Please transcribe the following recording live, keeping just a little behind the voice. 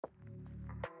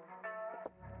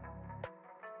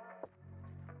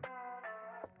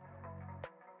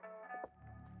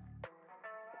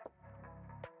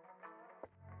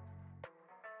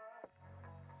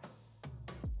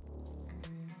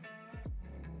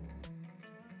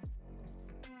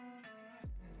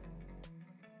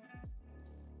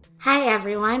Hi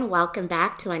everyone, welcome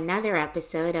back to another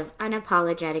episode of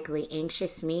Unapologetically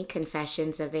Anxious Me,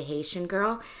 Confessions of a Haitian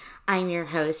Girl. I'm your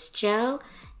host, Jo,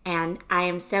 and I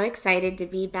am so excited to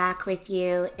be back with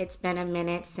you. It's been a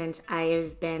minute since I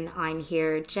have been on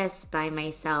here just by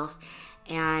myself,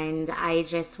 and I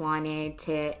just wanted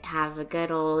to have a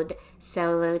good old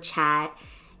solo chat.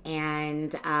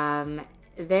 And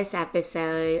this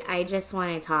episode, I just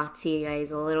want to talk to you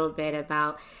guys a little bit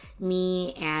about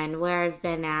me and where I've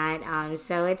been at.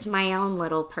 So it's my own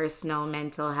little personal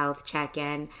mental health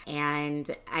check-in, and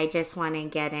I just want to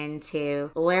get into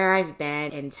where I've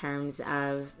been in terms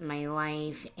of my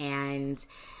life and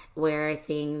where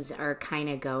things are kind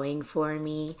of going for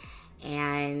me.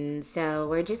 And so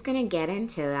we're just going to get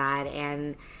into that.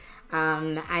 And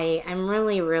I'm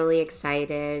really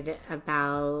excited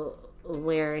about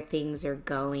where things are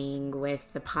going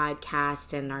with the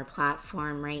podcast and our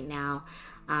platform right now.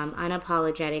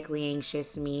 Unapologetically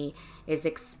Anxious Me is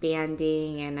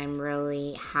expanding, and I'm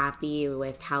really happy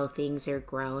with how things are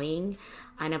growing.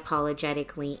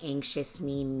 Unapologetically Anxious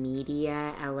Me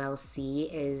Media LLC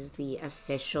is the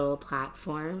official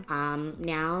platform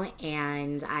now,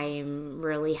 and I am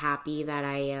really happy that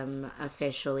I am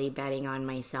officially betting on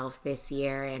myself this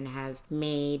year and have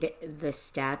made the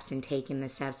steps and taken the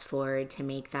steps forward to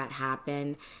make that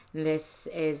happen. This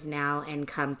is now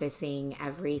encompassing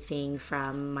everything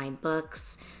from my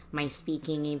books, my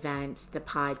speaking events, the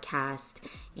podcast,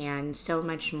 and so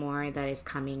much more that is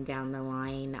coming down the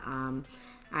line.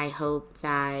 I hope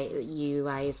that you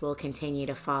guys will continue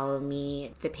to follow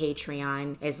me. The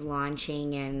Patreon is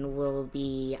launching and will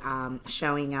be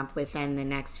showing up within the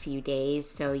next few days.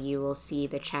 So you will see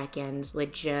the check-ins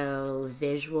with Jo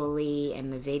visually,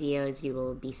 and the videos you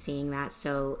will be seeing that.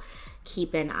 So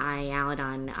keep an eye out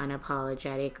on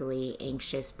Unapologetically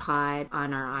Anxious Pod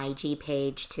on our IG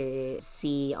page to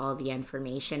see all the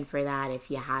information for that.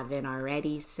 If you haven't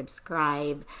already,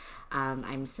 subscribe.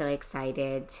 I'm so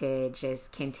excited to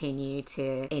just continue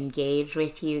to engage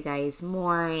with you guys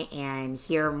more and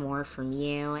hear more from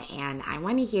you. And I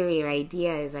want to hear your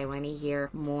ideas. I want to hear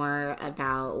more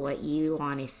about what you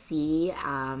want to see.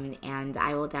 And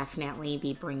I will definitely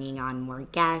be bringing on more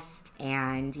guests,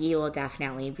 and you will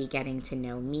definitely be getting to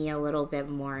know me a little bit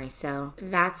more. So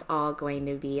that's all going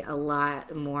to be a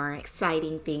lot more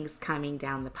exciting things coming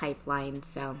down the pipeline.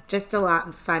 So just a lot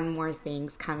of fun, more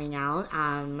things coming out.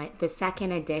 The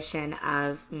second edition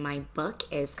of my book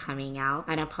is coming out,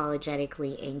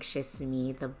 Unapologetically Anxious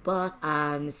Me, the book.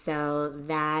 So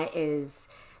that is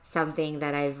something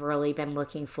that I've really been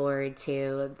looking forward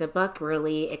to. The book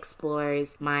really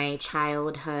explores my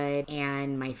childhood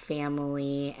and my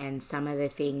family and some of the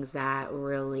things that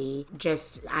really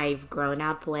just I've grown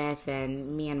up with,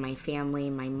 and me and my family,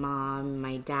 my mom,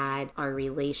 my dad, our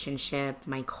relationship,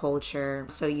 my culture.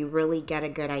 So you really get a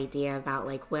good idea about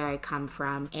like where I come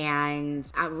from.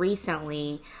 And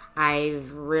recently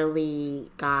I've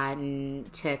really gotten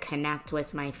to connect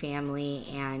with my family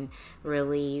and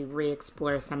really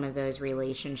re-explore some of those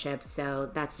relationships. So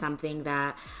that's something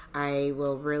that I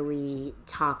will really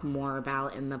talk more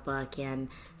about in the book, and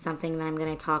something that I'm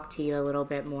going to talk to you a little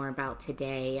bit more about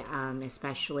today,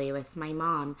 especially with my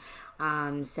mom.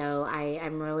 So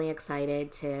I'm really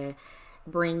excited to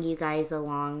bring you guys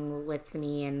along with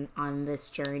me and on this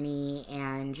journey,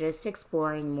 and just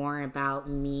exploring more about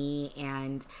me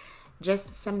and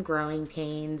just some growing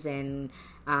pains and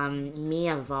me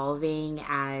evolving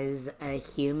as a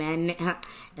human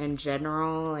in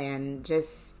general, and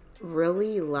just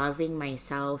really loving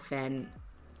myself. And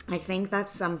I think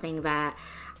that's something that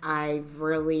I've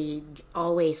really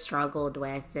always struggled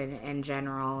with in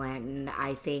general. And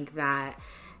I think that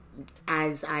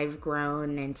as I've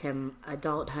grown into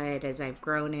adulthood, as I've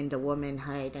grown into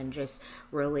womanhood, and just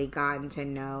really gotten to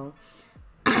know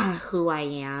who I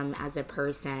am as a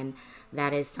person,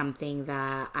 that is something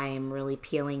that I am really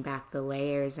peeling back the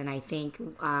layers. And I think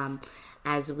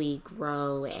as we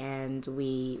grow and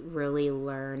we really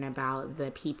learn about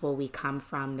the people we come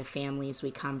from, the families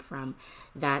we come from,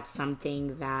 that's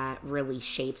something that really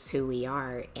shapes who we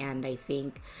are. And I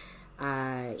think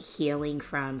healing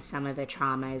from some of the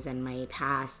traumas in my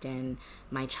past and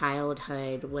my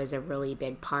childhood was a really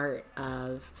big part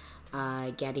of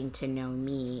getting to know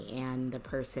me and the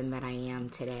person that I am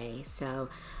today. So,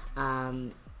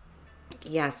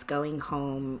 yes, going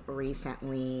home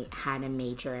recently had a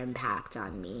major impact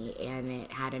on me, and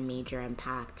it had a major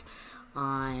impact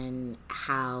on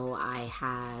how I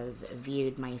have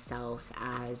viewed myself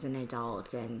as an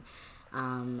adult. And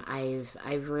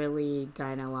I've really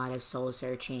done a lot of soul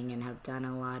searching and have done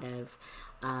a lot of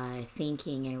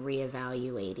thinking and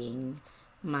reevaluating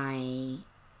my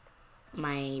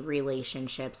my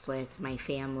relationships with my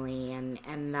family,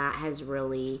 and that has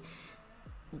really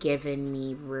given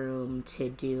me room to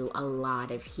do a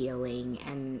lot of healing,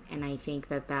 and I think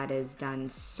that that has done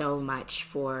so much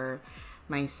for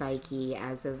my psyche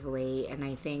as of late, and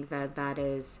I think that that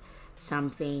is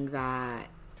something that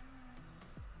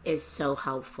is so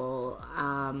helpful.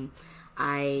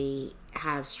 I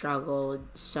have struggled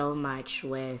so much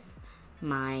with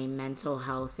my mental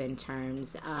health in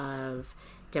terms of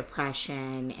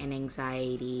depression and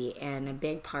anxiety, and a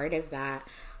big part of that,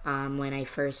 when I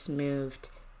first moved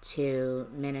to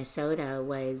Minnesota,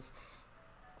 was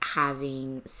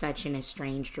having such an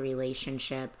estranged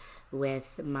relationship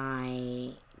with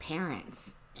my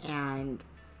parents. And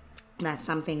that's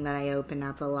something that I open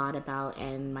up a lot about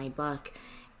in my book.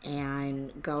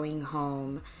 And going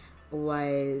home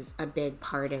was a big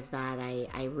part of that. I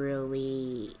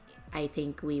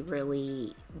think we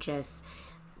really just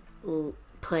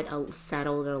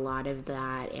settled a lot of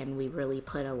that, and we really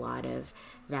put a lot of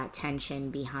that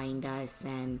tension behind us.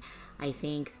 And I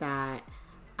think that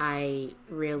I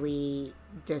really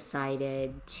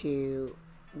decided to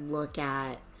look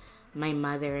at my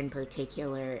mother in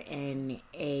particular in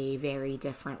a very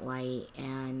different light.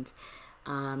 And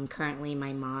currently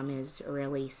my mom is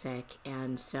really sick,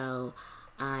 and so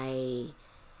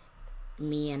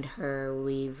me and her,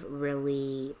 we've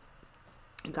really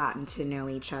gotten to know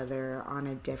each other on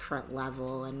a different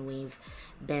level, and we've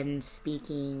been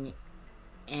speaking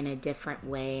in a different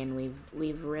way, and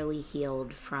we've really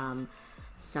healed from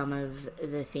some of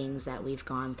the things that we've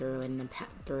gone through in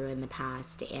the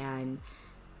past. And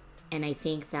I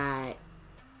think that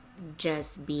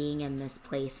just being in this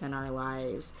place in our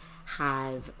lives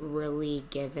have really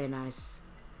given us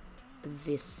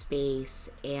this space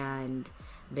and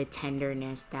the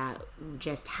tenderness that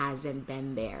just hasn't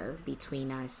been there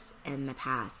between us in the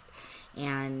past.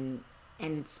 And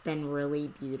it's been really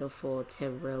beautiful to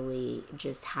really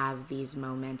just have these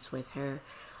moments with her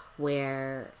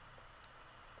where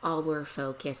all we're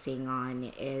focusing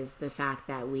on is the fact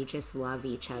that we just love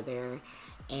each other.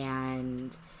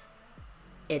 And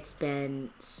it's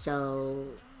been so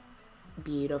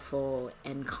beautiful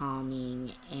and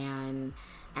calming, and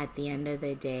at the end of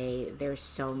the day, there's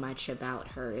so much about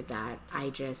her that I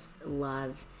just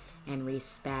love and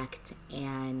respect,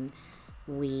 and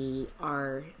we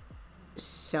are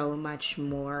so much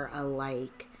more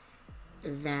alike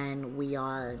than we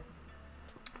are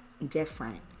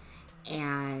different.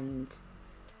 And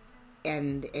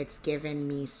it's given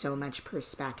me so much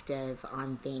perspective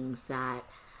on things that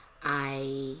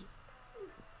I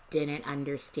didn't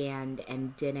understand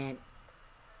and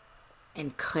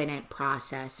couldn't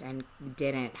process and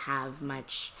didn't have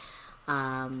much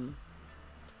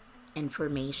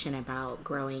information about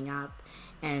growing up.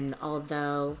 And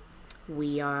although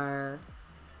we are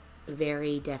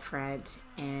very different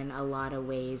in a lot of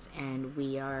ways, and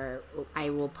I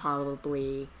will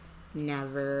probably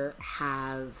never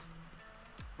have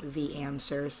the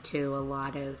answers to a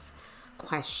lot of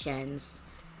questions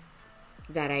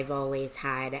that I've always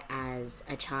had as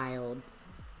a child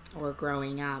or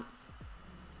growing up.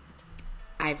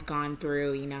 I've gone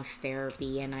through enough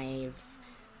therapy, and I've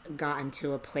gotten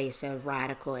to a place of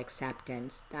radical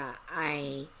acceptance that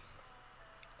I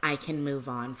can move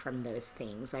on from those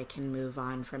things. I can move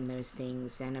on from those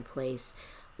things in a place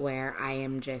where I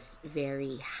am just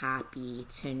very happy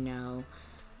to know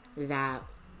that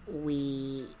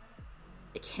we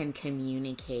can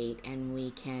communicate and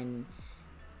we can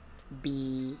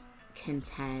be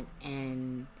content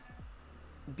and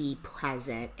be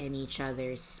present in each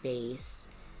other's space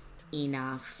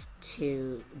enough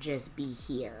to just be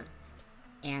here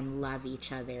and love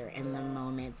each other in the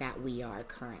moment that we are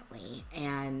currently.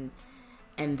 And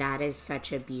that is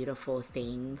such a beautiful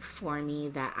thing for me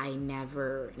that I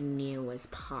never knew was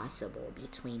possible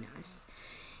between us.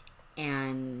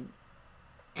 And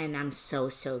I'm so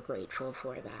grateful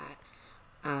for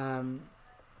that.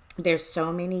 There's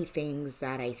so many things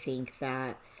that I think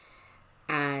that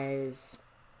as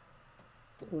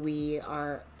we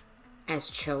are, as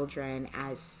children,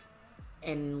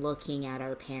 in looking at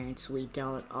our parents, we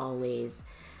don't always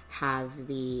have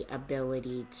the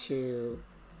ability to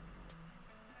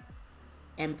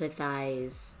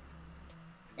empathize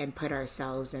and put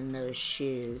ourselves in those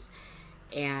shoes.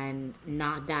 And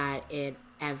not that it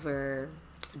ever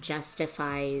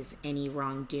justifies any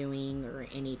wrongdoing or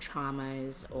any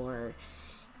traumas or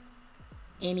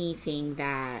anything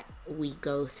that we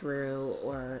go through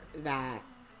or that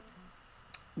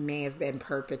may have been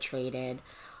perpetrated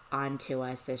onto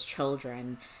us as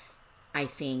children. I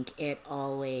think it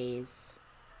always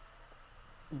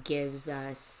gives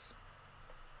us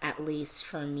at least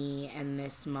for me in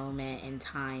this moment in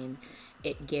time,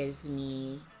 it gives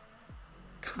me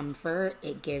comfort,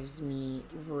 it gives me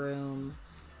room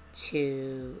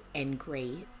to and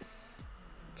grace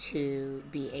to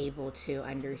be able to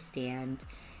understand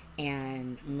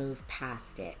and move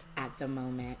past it at the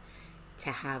moment,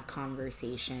 to have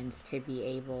conversations, to be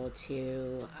able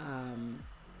to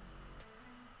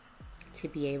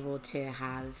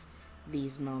have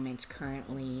these moments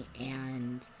currently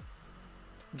and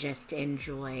just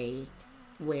enjoy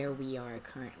where we are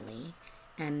currently.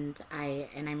 And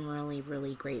I'm really,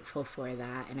 really grateful for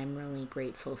that, and I'm really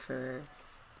grateful for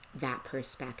that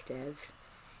perspective.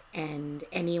 And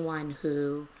anyone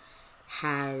who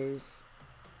is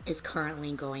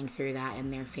currently going through that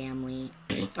in their family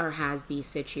or has these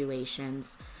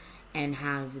situations and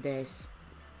have this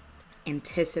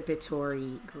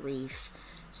anticipatory grief,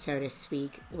 so to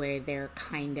speak, where they're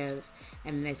kind of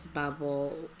in this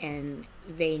bubble and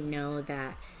they know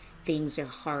that things are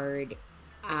hard,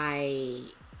 I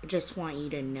just want you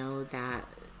to know that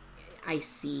I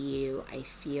see you, I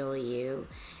feel you,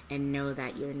 and know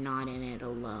that you're not in it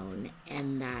alone,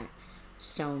 and that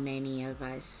so many of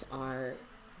us are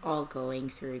all going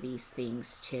through these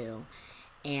things too.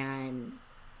 And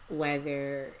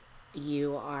whether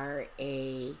you are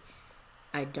a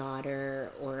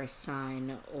daughter or a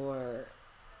son or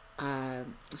a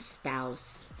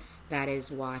spouse that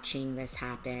is watching this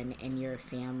happen in your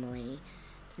family,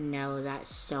 know that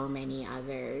so many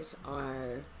others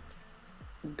are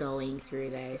going through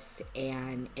this,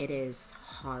 and it is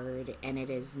hard and it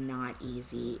is not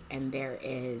easy, and there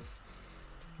is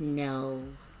no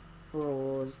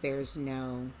rules, there's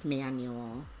no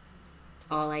manual.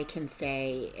 All I can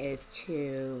say is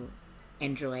to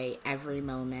enjoy every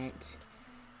moment,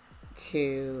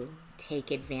 to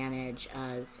take advantage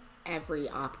of every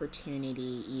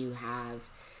opportunity you have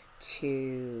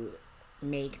to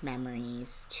make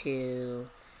memories, to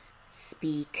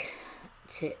speak,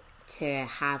 to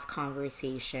have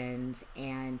conversations,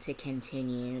 and to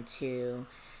continue to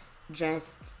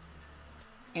just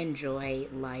enjoy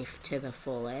life to the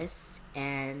fullest,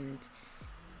 and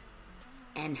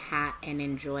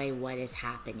enjoy what is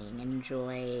happening.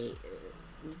 Enjoy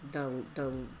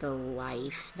the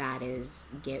life that is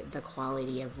the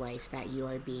quality of life that you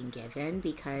are being given,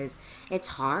 because it's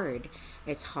hard.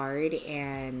 It's hard,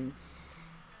 and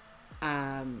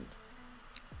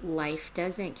life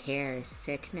doesn't care.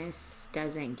 Sickness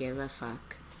doesn't give a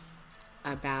fuck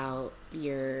about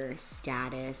your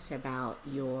status, about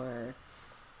your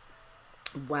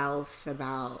wealth,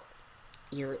 about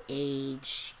your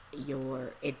age,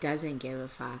 it doesn't give a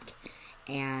fuck.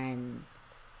 And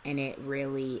it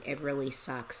really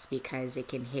sucks, because it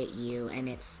can hit you and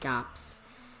it stops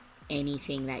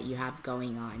anything that you have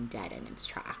going on dead in its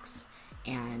tracks,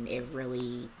 and it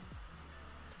really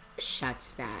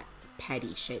shuts that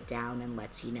petty shit down and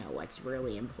lets you know what's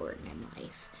really important in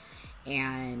life.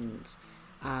 And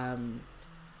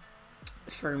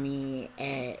for me,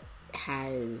 it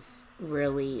has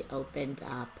really opened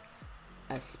up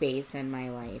a space in my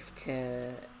life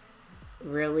to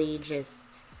really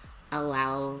just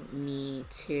allow me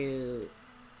to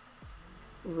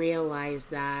realize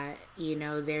that,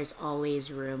 there's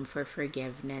always room for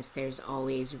forgiveness. There's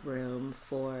always room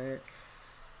for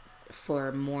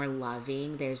more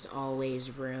loving. There's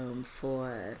always room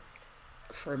for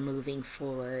moving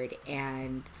forward.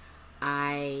 And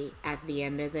at the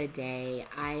end of the day,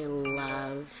 I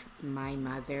love my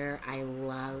mother. I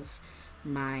love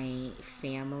my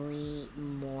family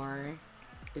more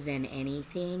than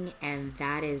anything, and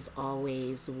that is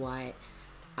always what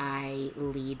I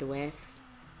lead with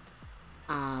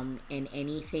in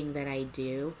anything that I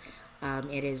do.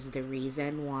 It is the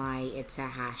reason why it's a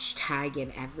hashtag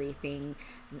in everything.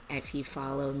 If you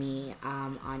follow me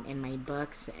in my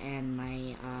books and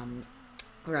my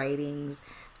writings,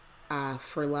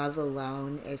 For Love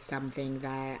Alone is something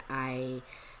that I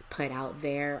put out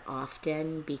there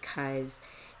often, because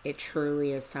it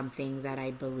truly is something that I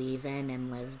believe in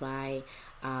and live by.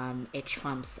 It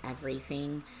trumps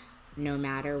everything. No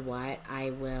matter what,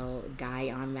 I will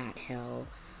die on that hill.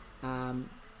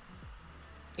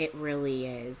 It really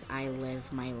is. I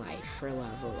live my life for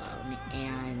love alone.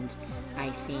 And I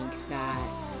think that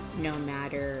no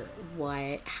matter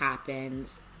what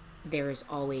happens, there is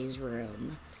always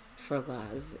room for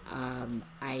love.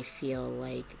 I feel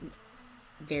like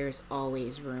there's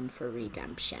always room for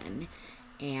redemption,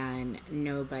 and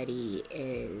nobody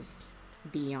is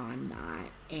beyond that.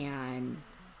 And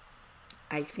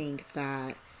I think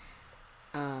that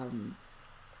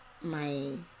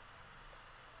my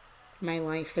my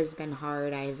life has been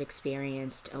hard. I've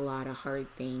experienced a lot of hard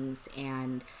things,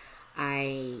 and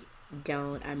I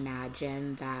don't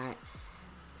imagine that,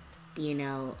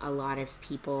 a lot of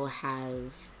people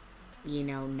have,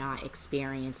 not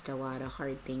experienced a lot of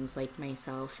hard things like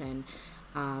myself. And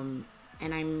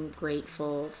I'm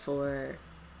grateful for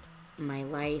my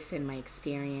life and my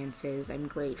experiences. I'm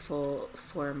grateful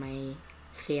for my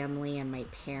family and my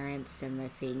parents and the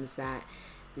things that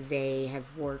they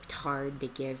have worked hard to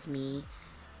give me.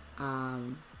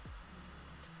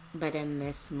 But in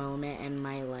this moment in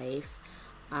my life,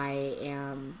 I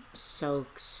am so,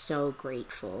 so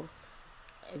grateful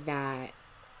that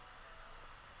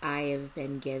I have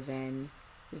been given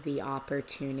the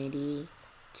opportunity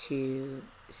to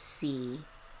see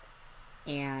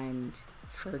and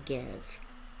forgive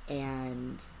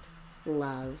and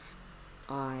love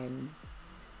on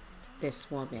this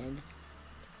woman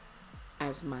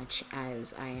as much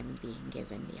as I am being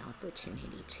given the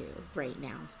opportunity to right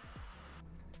now.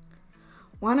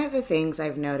 One of the things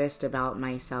I've noticed about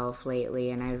myself lately,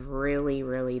 and I've really,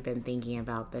 really been thinking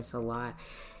about this a lot,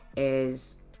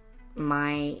 is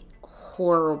my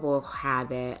horrible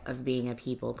habit of being a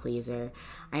people pleaser.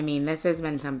 I mean, this has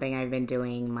been something I've been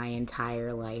doing my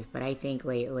entire life, but I think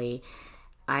lately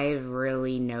I've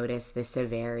really noticed the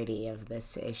severity of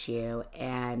this issue,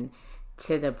 and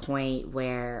to the point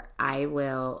where I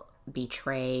will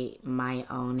betray my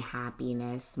own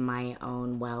happiness, my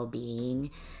own well-being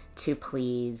to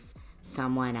please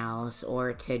someone else,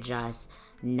 or to just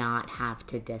not have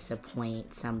to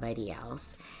disappoint somebody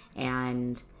else.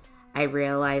 And I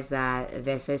realize that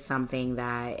this is something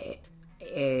that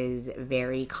is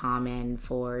very common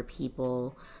for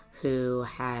people who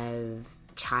have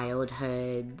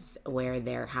childhoods where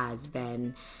there has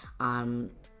been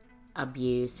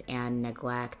abuse and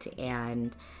neglect,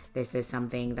 and this is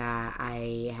something that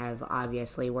I have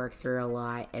obviously worked through a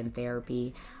lot in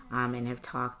therapy, and have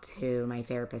talked to my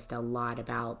therapist a lot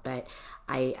about. But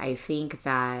I think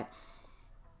that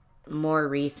more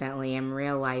recently I'm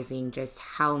realizing just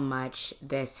how much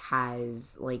this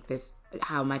has,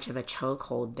 how much of a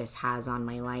chokehold this has on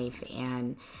my life,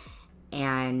 and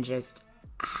just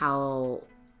how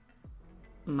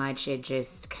much it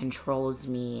just controls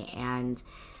me. And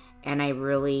I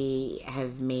really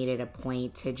have made it a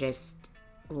point to just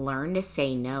learn to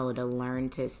say no, to learn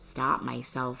to stop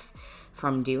myself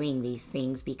from doing these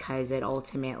things, because it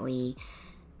ultimately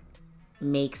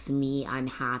makes me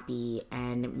unhappy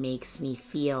and makes me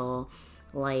feel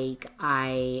like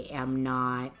I am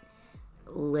not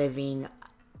living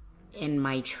in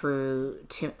my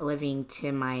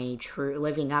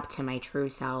living up to my true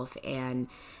self and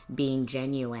being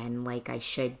genuine like I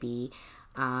should be,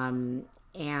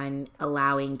 and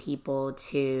allowing people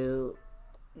to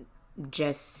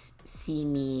just see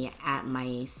me at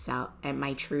my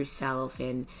true self,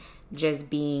 and just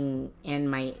being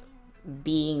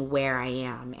where I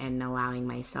am, and allowing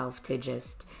myself to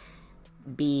just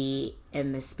be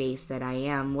in the space that I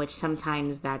am, which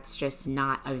sometimes that's just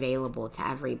not available to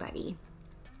everybody.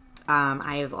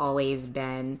 I've always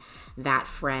been that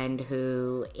friend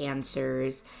who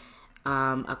answers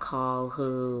a call,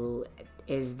 who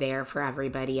is there for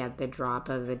everybody at the drop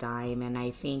of a dime. And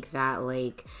I think that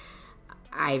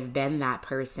I've been that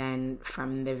person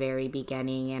from the very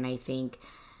beginning. And I think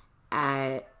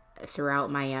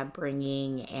throughout my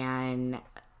upbringing and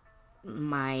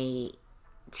my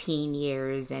teen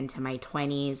years into my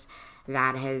 20s,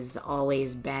 that has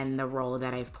always been the role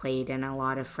that I've played in a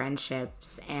lot of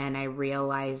friendships. And I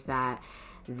realized that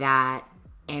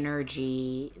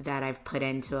energy that I've put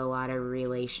into a lot of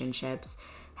relationships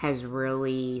has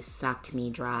really sucked me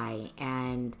dry,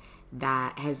 and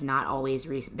that has not always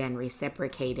been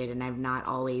reciprocated, and I've not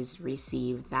always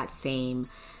received that same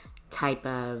type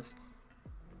of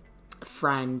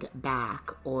friend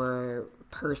back or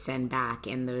person back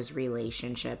in those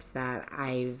relationships that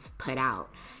I've put out.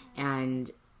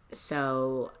 And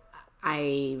so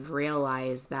I've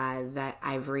realized that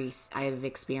I've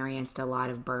experienced a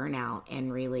lot of burnout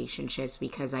in relationships,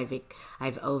 because I've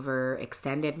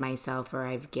overextended myself, or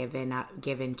I've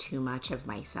given too much of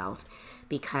myself,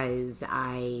 because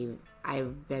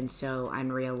I've been so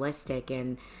unrealistic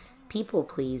and people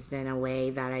pleased in a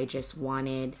way that I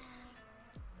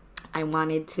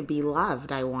wanted to be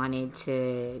loved. I wanted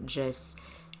to just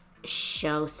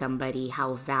show somebody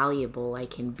how valuable I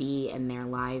can be in their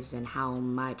lives, and how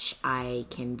much I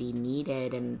can be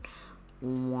needed and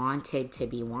wanted to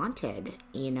be wanted,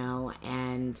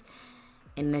 and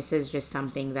this is just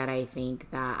something that I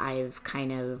think that I've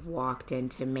kind of walked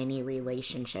into many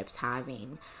relationships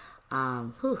having.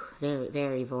 Very,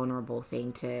 very vulnerable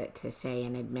thing to say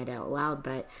and admit out loud,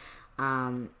 but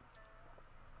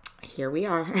here we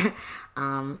are.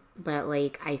 But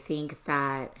like, I think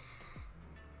that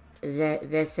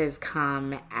this has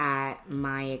come at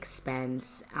my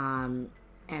expense, and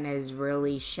has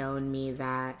really shown me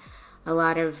that a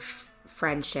lot of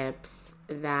friendships,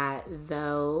 that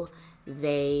though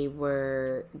they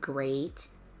were great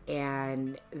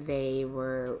and they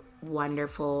were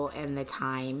wonderful in the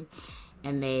time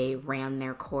and they ran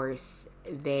their course,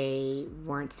 they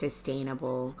weren't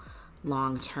sustainable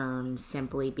long term,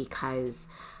 simply because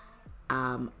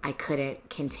I couldn't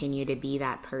continue to be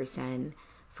that person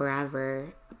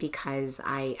forever, because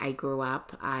I grew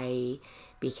up, I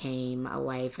became a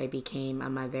wife, I became a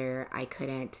mother. I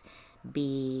couldn't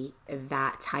be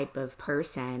that type of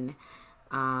person,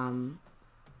 and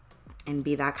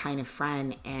be that kind of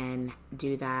friend and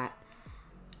do that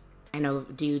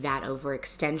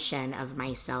overextension of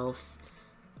myself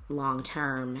long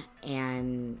term,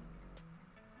 and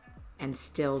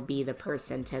still be the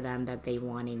person to them that they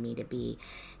wanted me to be.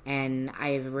 And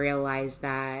I've realized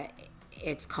that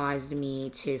it's caused me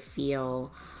to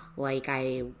feel like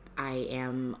I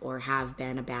am or have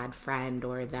been a bad friend,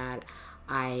 or that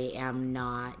I am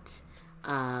not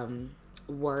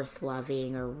worth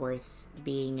loving or worth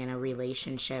being in a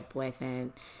relationship with.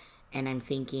 And I'm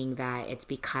thinking that it's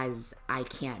because I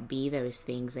can't be those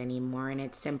things anymore. And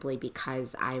it's simply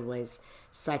because I was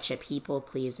such a people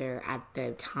pleaser at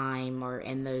the time, or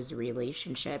in those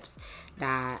relationships,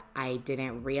 that I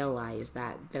didn't realize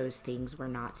that those things were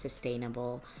not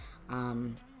sustainable.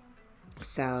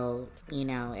 So,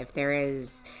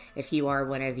 if you are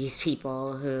one of these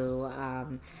people who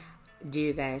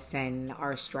do this and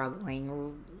are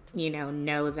struggling,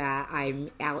 know that I'm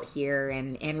out here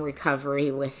and in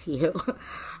recovery with you.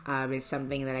 It's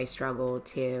something that I struggle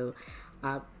to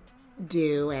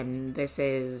do, and this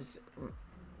is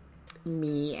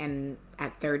me, and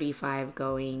at 35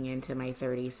 going into my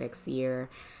 36th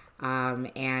year,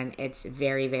 and it's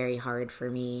very, very hard for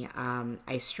me.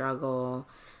 I struggle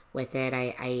with it.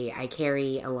 I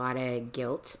carry a lot of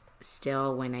guilt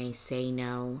still when I say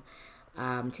no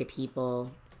to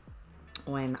people,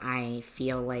 when I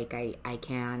feel like I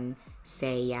can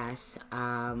say yes,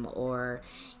 or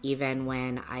even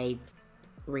when I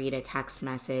read a text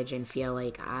message and feel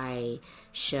like I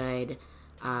should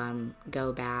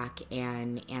go back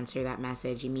and answer that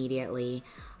message immediately.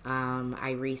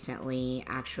 I recently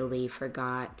actually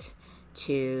forgot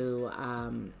to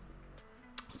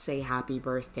say happy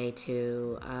birthday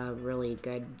to a really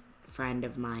good friend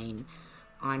of mine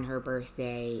on her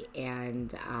birthday,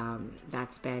 and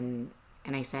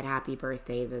I said happy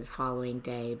birthday the following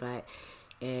day, but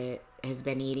it has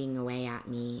been eating away at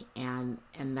me, and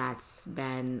that's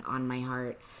been on my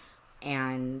heart,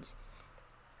 and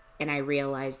I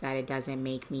realize that it doesn't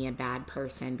make me a bad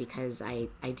person, because I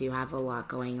do have a lot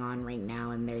going on right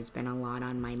now, and there's been a lot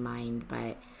on my mind,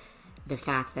 but the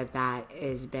fact that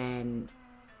has been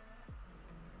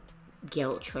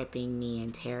guilt tripping me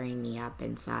and tearing me up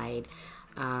inside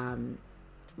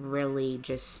really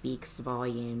just speaks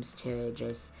volumes to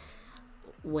just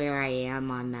where I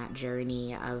am on that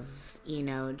journey of,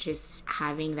 just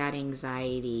having that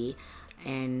anxiety,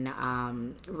 and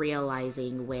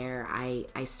realizing where I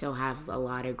still have a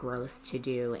lot of growth to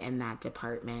do in that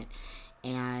department.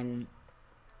 And,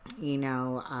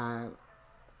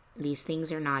 these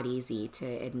things are not easy to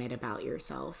admit about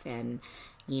yourself, and,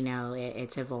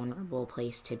 it's a vulnerable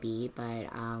place to be,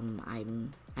 but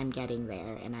I'm getting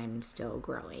there, and I'm still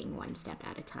growing one step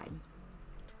at a time.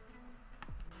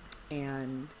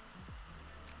 And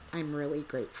I'm really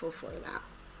grateful for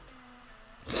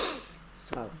that.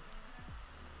 So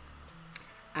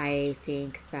I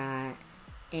think that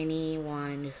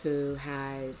anyone who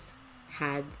has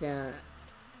had the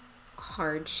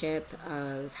hardship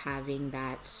of having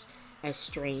that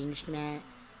estrangement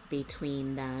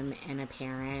between them and a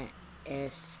parent,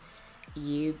 if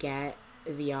you get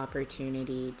the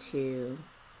opportunity to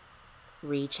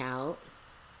reach out,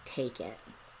 take it.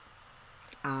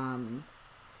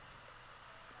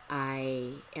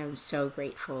 I am so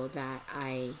grateful that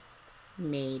I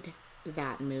made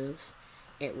that move.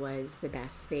 It was the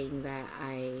best thing that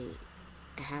I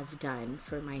have done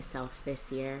for myself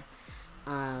this year.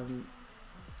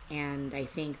 And I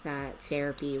think that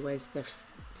therapy was the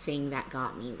thing that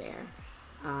got me there.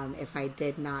 If I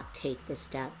did not take the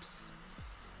steps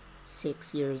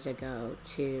 6 years ago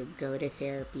to go to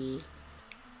therapy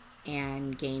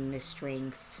and gain the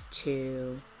strength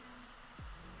to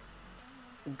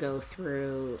go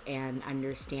through and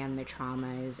understand the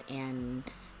traumas and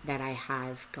that I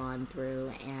have gone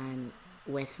through, and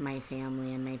with my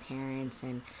family and my parents,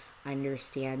 and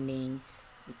understanding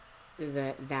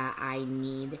that I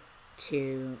need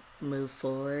to move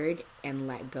forward and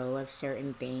let go of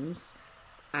certain things,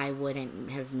 I wouldn't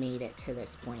have made it to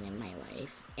this point in my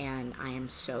life. And I am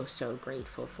so, so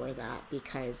grateful for that,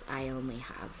 because I only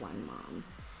have one mom.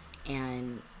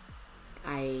 And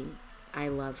I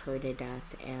love her to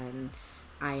death, and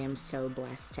I am so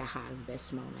blessed to have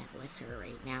this moment with her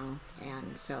right now.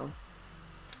 And so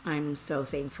I'm so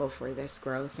thankful for this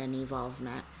growth and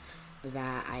evolvement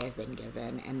that I have been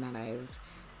given, and that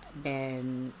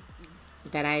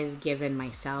I've given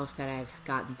myself, that I've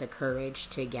gotten the courage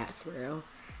to get through.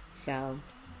 So,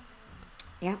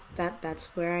 yeah,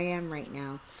 that's where I am right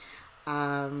now.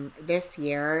 This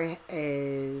year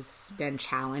has been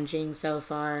challenging so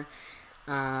far.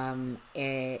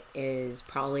 It is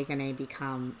probably going to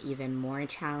become even more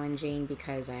challenging,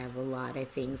 because I have a lot of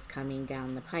things coming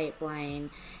down the pipeline,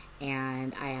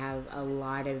 and I have a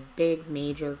lot of big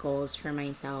major goals for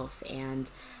myself, and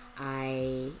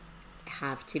I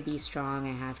have to be strong.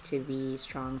 I have to be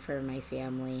strong for my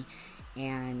family,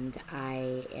 and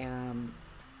I am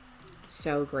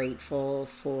so grateful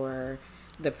for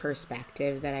the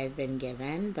perspective that I've been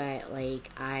given. But like,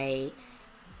 I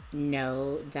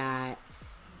know that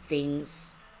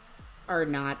things are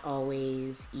not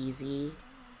always easy,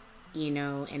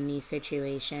 in these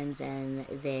situations, and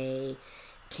they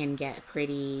can get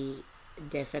pretty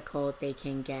difficult. They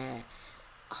can get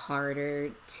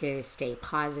harder to stay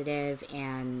positive.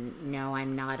 And no,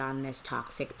 I'm not on this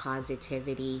toxic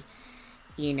positivity,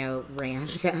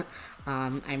 rant.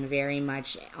 I'm very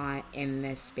much in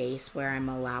this space where I'm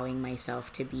allowing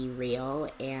myself to be real,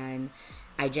 and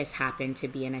I just happen to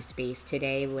be in a space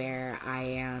today where I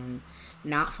am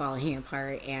not falling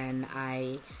apart, and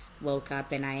I woke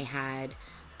up and I had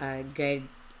a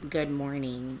good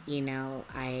morning.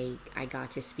 I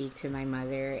got to speak to my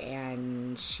mother,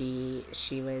 and she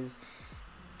was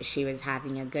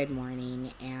having a good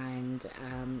morning, and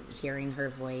hearing her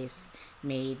voice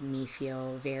made me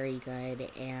feel very good.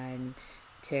 And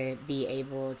to be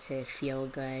able to feel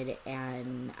good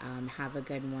and have a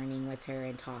good morning with her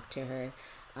and talk to her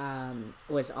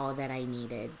was all that I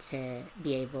needed to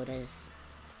be able to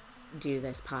do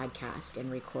this podcast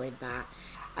and record that.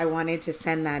 I wanted to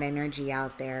send that energy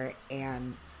out there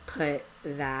and put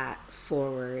that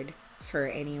forward for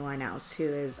anyone else who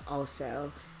is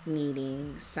also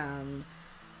needing some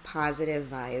positive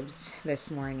vibes this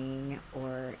morning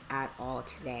or at all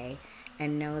today.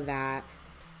 And know that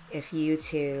if you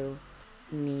too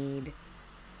need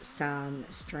some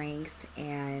strength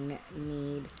and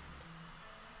need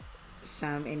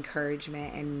some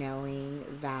encouragement, and knowing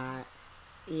that,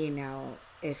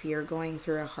 if you're going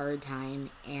through a hard time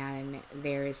and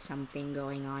there is something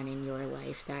going on in your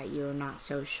life that you're not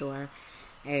so sure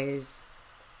is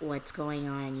what's going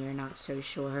on, you're not so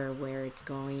sure where it's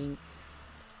going,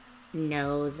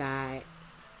 know that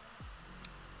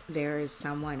there is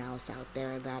someone else out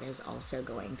there that is also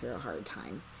going through a hard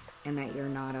time, and that you're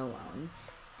not alone,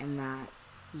 and that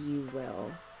you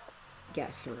will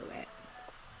get through it.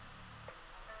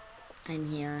 I'm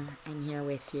here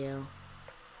with you,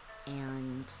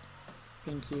 and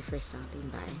thank you for stopping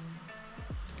by.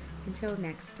 Until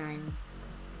next time,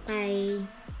 bye.